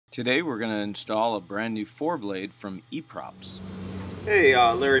Today we're going to install a brand new 4-blade from E-Props. Hey,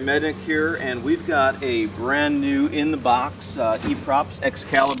 Larry Mednick here, and we've got a brand new in-the-box E-Props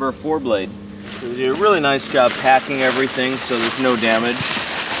Excalibur 4-blade. So they did a really nice job packing everything so there's no damage.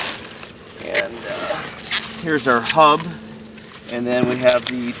 And here's our hub, and then we have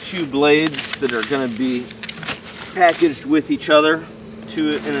the two blades that are going to be packaged with each other,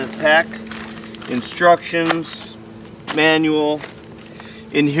 two in a pack. Instructions, manual.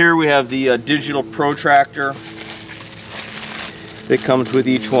 In here we have the digital protractor that comes with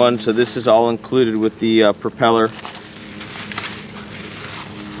each one, so this is all included with the propeller. You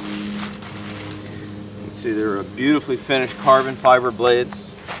can see they're beautifully finished carbon fiber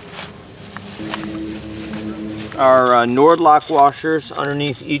blades. Our Nord-Lock washers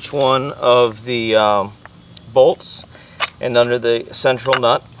underneath each one of the bolts and under the central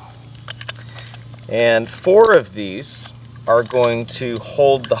nut. And 4 of these are going to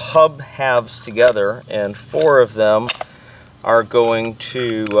hold the hub halves together, and 4 of them are going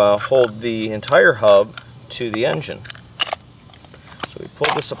to hold the entire hub to the engine. So we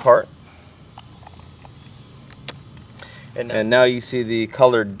pull this apart, and now you see the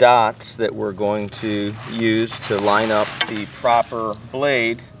colored dots that we're going to use to line up the proper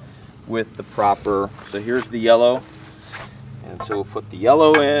blade with the proper. So here's the yellow, and so we'll put the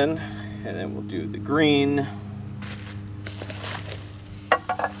yellow in, and then we'll do the green.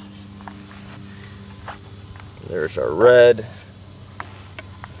 There's our red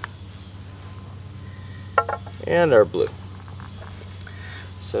and our blue.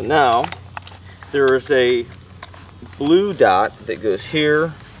 So now there is a blue dot that goes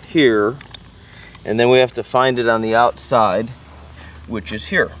here, here, and then we have to find it on the outside, which is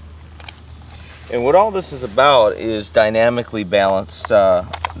here. And what all this is about is dynamically balanced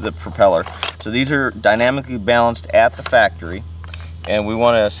the propeller. So these are dynamically balanced at the factory, and we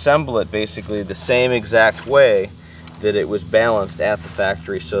want to assemble it basically the same exact way that it was balanced at the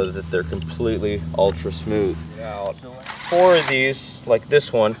factory so that they're completely ultra smooth. 4 of these, like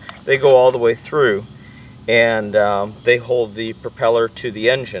this one, they go all the way through, and they hold the propeller to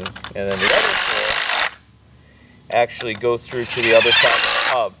the engine, and then the other 4 actually go through to the other side of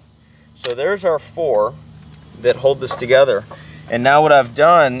the hub. So there's our 4 that hold this together. And now what I've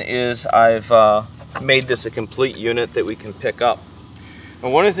done is I've made this a complete unit that we can pick up.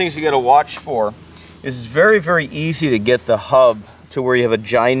 And one of the things you got to watch for is it's very, very easy to get the hub to where you have a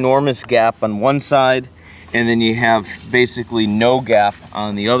ginormous gap on one side, and then you have basically no gap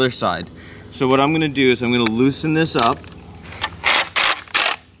on the other side. So what I'm going to do is I'm going to loosen this up,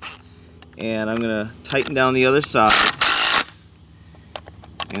 and I'm going to tighten down the other side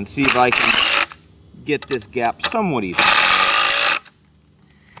and see if I can get this gap somewhat even.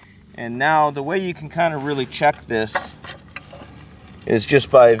 And now the way you can kind of really check this is just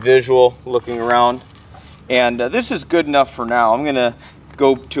by visual looking around. And this is good enough for now. I'm going to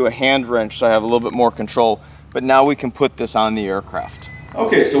go to a hand wrench so I have a little bit more control. But now we can put this on the aircraft.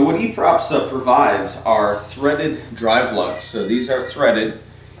 Okay, so what E-Props provides are threaded drive lugs. So these are threaded,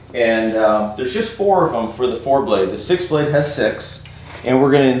 and there's just 4 of them for the 4-blade. The 6-blade has 6, and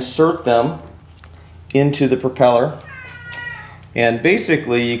we're going to insert them into the propeller. And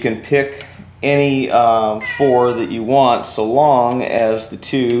basically you can pick any 4 that you want, so long as the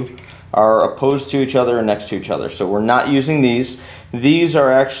 2 are opposed to each other and next to each other. So we're not using these. These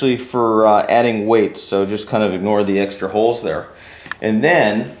are actually for adding weight, so just kind of ignore the extra holes there. And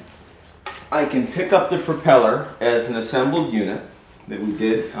then I can pick up the propeller as an assembled unit that we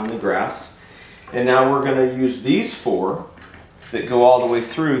did on the grass. And now we're going to use these 4 that go all the way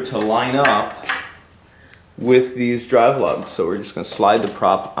through to line up with these drive lugs. So we're just going to slide the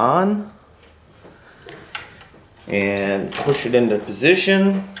prop on and push it into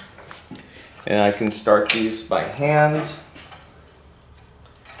position, and I can start these by hand.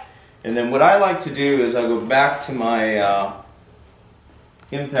 And then what I like to do is I go back to my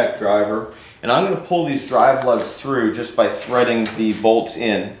impact driver, and I'm going to pull these drive lugs through just by threading the bolts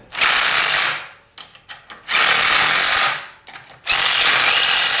in.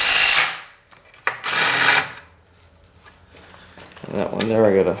 And that one there,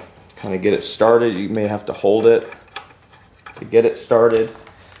 I gotta kind of get it started. You may have to hold it to get it started,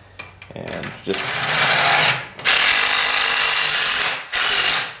 and just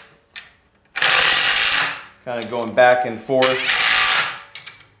kind of going back and forth.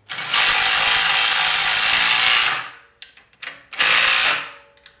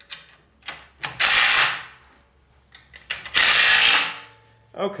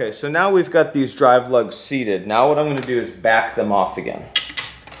 Okay, so now we've got these drive lugs seated. Now what I'm going to do is back them off again.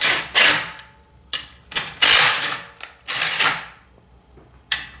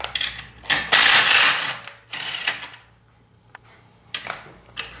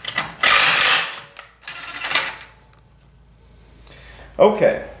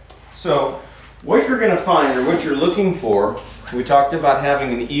 Okay, so what you're going to find, or what you're looking for, we talked about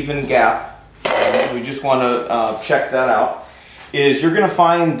having an even gap. We just want to check that out. Is you're going to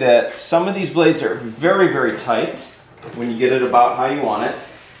find that some of these blades are very, very tight when you get it about how you want it.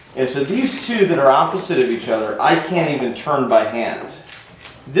 And so these two that are opposite of each other, I can't even turn by hand.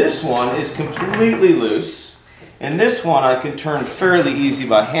 This one is completely loose, and this one I can turn fairly easy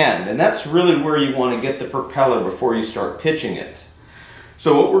by hand. And that's really where you want to get the propeller before you start pitching it.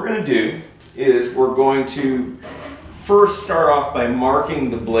 So what we're going to do is we're going to first start off by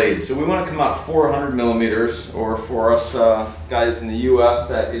marking the blade. So we want to come out 400 millimeters, or for us guys in the US,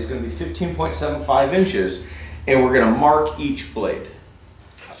 that is going to be 15.75 inches, and we're going to mark each blade.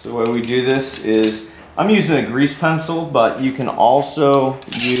 So the way we do this is, I'm using a grease pencil, but you can also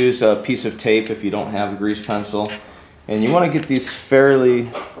use a piece of tape if you don't have a grease pencil. And you want to get these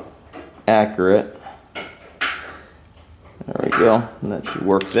fairly accurate. There we go, and that should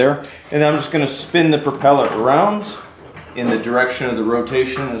work there. And then I'm just going to spin the propeller around in the direction of the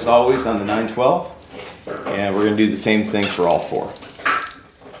rotation, as always, on the 912. And we're going to do the same thing for all four.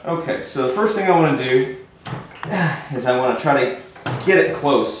 Okay, so the first thing I want to do is I want to try to get it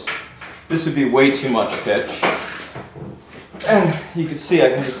close. This would be way too much pitch. And you can see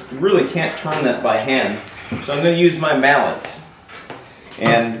I just really can't turn that by hand. So I'm going to use my mallet.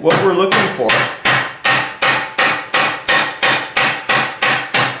 And what we're looking for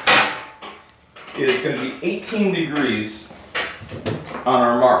is going to be 18 degrees on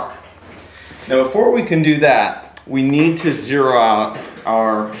our mark. Now before we can do that, we need to zero out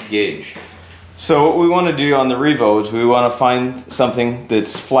our gauge. So what we want to do on the Revo is we want to find something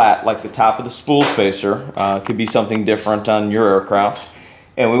that's flat, like the top of the spool spacer. It could be something different on your aircraft.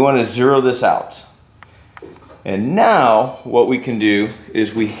 And we want to zero this out. And now what we can do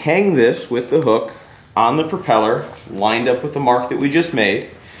is we hang this with the hook on the propeller, lined up with the mark that we just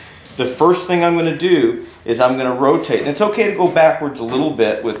made. The first thing I'm going to do is I'm going to rotate. And it's okay to go backwards a little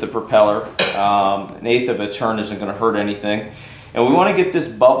bit with the propeller. An eighth of a turn isn't going to hurt anything. And we want to get this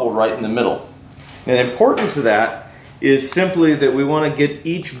bubble right in the middle. And the importance of that is simply that we want to get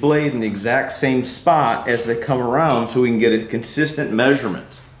each blade in the exact same spot as they come around so we can get a consistent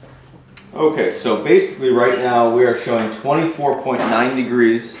measurement. Okay, so basically right now we are showing 24.9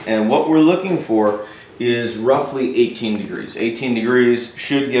 degrees, and what we're looking for is roughly 18 degrees. 18 degrees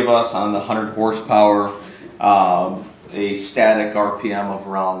should give us, on the 100 horsepower, a static RPM of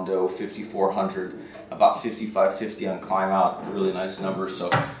around 5,400. About 5550 on climb out, really nice number. So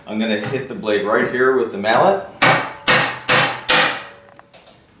I'm going to hit the blade right here with the mallet,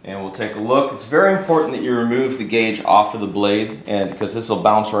 and we'll take a look. It's very important that you remove the gauge off of the blade, and because this will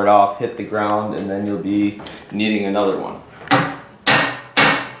bounce right off, hit the ground, and then you'll be needing another one.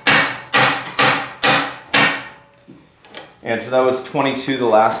 And so that was 22 the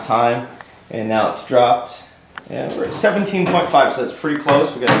last time, and now it's dropped, and we're at 17.5, so that's pretty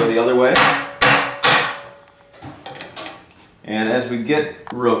close. We got to go the other way. And as we get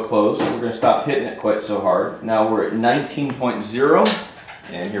real close, we're going to stop hitting it quite so hard. Now we're at 19.0,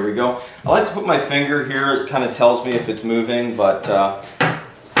 and here we go. I like to put my finger here. It kind of tells me if it's moving, but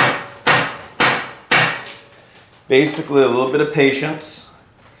basically a little bit of patience.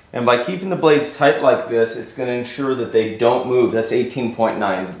 And by keeping the blades tight like this, it's going to ensure that they don't move. That's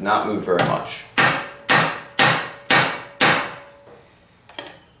 18.9, not move very much.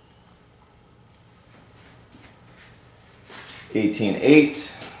 18.8.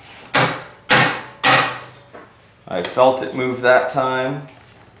 I felt it move that time.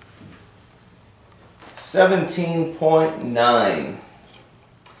 17.9.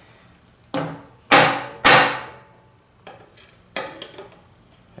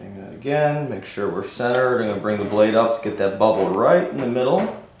 Hang that again, make sure we're centered. I'm going to bring the blade up to get that bubble right in the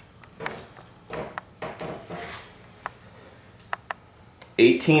middle.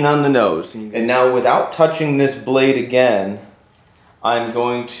 18 on the nose. And now without touching this blade again, I'm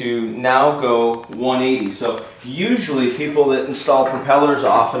going to now go 180. So usually people that install propellers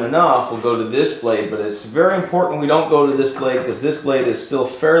often enough will go to this blade, but it's very important we don't go to this blade because this blade is still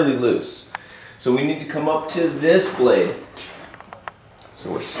fairly loose. So we need to come up to this blade.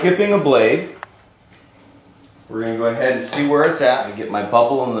 So we're skipping a blade. We're going to go ahead and see where it's at. I get my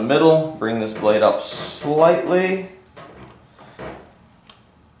bubble in the middle, bring this blade up slightly.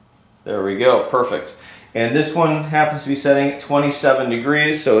 There we go, perfect. And this one happens to be setting at 27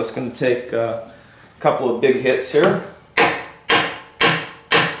 degrees, so it's going to take a couple of big hits here.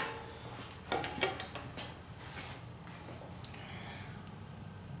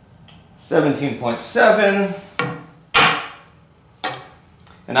 $17.7.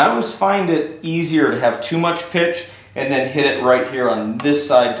 And I always find it easier to have too much pitch and then hit it right here on this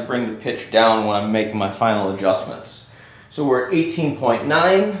side to bring the pitch down when I'm making my final adjustments. So we're at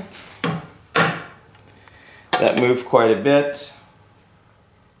 18.9. That moved quite a bit.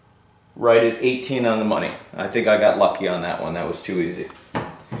 Right at 18 on the money. I think I got lucky on that one. That was too easy.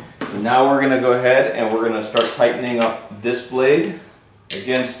 So now we're going to go ahead and we're going to start tightening up this blade.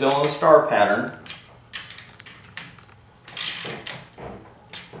 Again, still in the star pattern.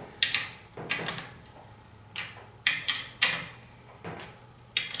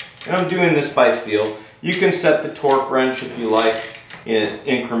 And I'm doing this by feel. You can set the torque wrench if you like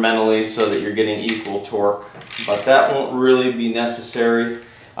incrementally so that you're getting equal torque, but that won't really be necessary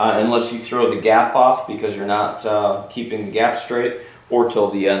unless you throw the gap off because you're not keeping the gap straight, or till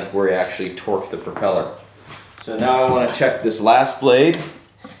the end where you actually torque the propeller. So now I want to check this last blade,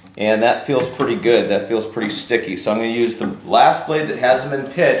 and that feels pretty good. That feels pretty sticky. So I'm going to use the last blade that hasn't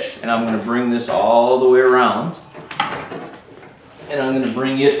been pitched, and I'm going to bring this all the way around, and I'm going to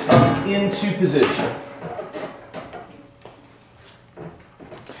bring it up into position.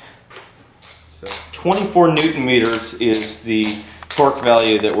 So 24 Newton meters is the torque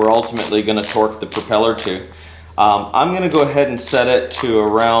value that we're ultimately going to torque the propeller to. I'm going to go ahead and set it to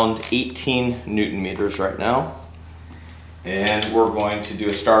around 18 Newton meters right now. And we're going to do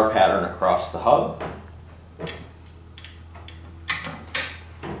a star pattern across the hub.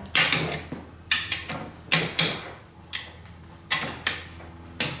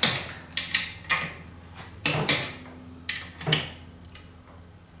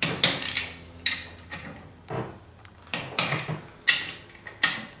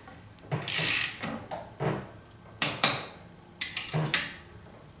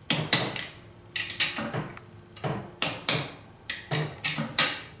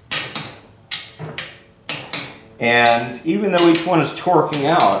 And even though each one is torquing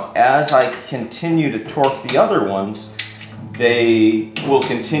out, as I continue to torque the other ones, they will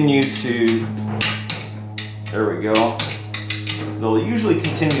continue to, there we go, they'll usually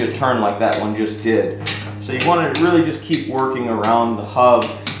continue to turn like that one just did. So you want to really just keep working around the hub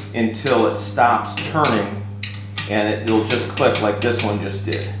until it stops turning, and it'll just click like this one just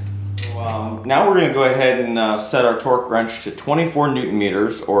did. Now we're going to go ahead and set our torque wrench to 24 Newton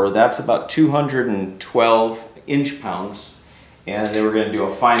meters, or that's about 212 inch-pounds, and then we're going to do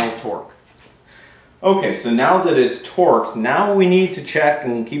a final torque. Okay, so now that it's torqued, now we need to check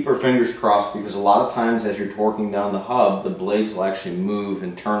and keep our fingers crossed, because a lot of times as you're torquing down the hub, the blades will actually move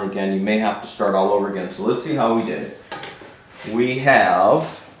and turn again. You may have to start all over again. So let's see how we did. We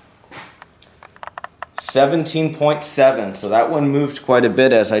have 17.7, so that one moved quite a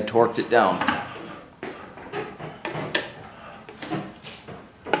bit as I torqued it down.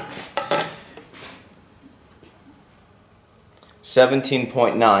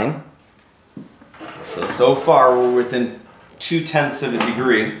 $17.9. So far we're within 0.2 of a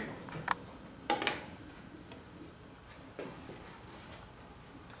degree.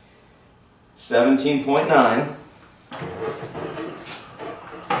 $17.9.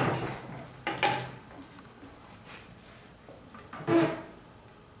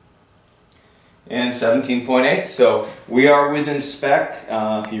 And 17.8. So we are within spec.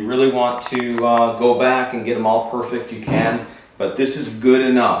 If you really want to go back and get them all perfect, you can. But this is good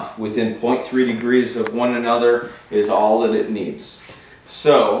enough. Within 0.3 degrees of one another is all that it needs.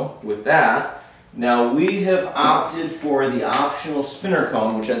 So with that, now we have opted for the optional spinner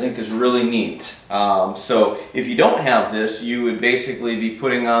cone, which I think is really neat. So if you don't have this, you would basically be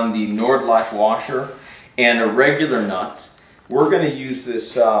putting on the Nord-Lock washer and a regular nut. We're going to use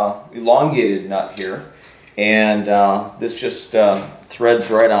this elongated nut here, and this just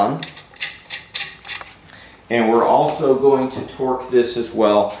threads right on. And we're also going to torque this as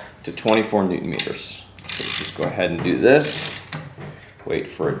well to 24 Newton meters. So let's just go ahead and do this. Wait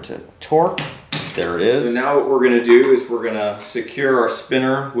for it to torque. There it is. So now what we're going to do is we're going to secure our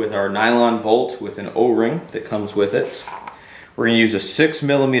spinner with our nylon bolt with an O-ring that comes with it. We're going to use a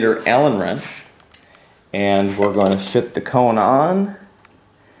 6mm Allen wrench, and we're going to fit the cone on,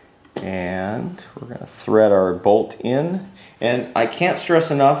 and we're going to thread our bolt in. And I can't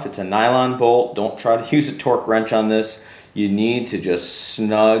stress enough, it's a nylon bolt. Don't try to use a torque wrench on this. You need to just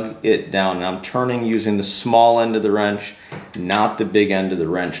snug it down. And I'm turning using the small end of the wrench, not the big end of the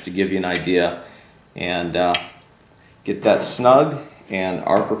wrench, to give you an idea. And get that snug, and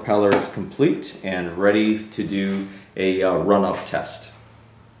our propeller is complete and ready to do a run-up test.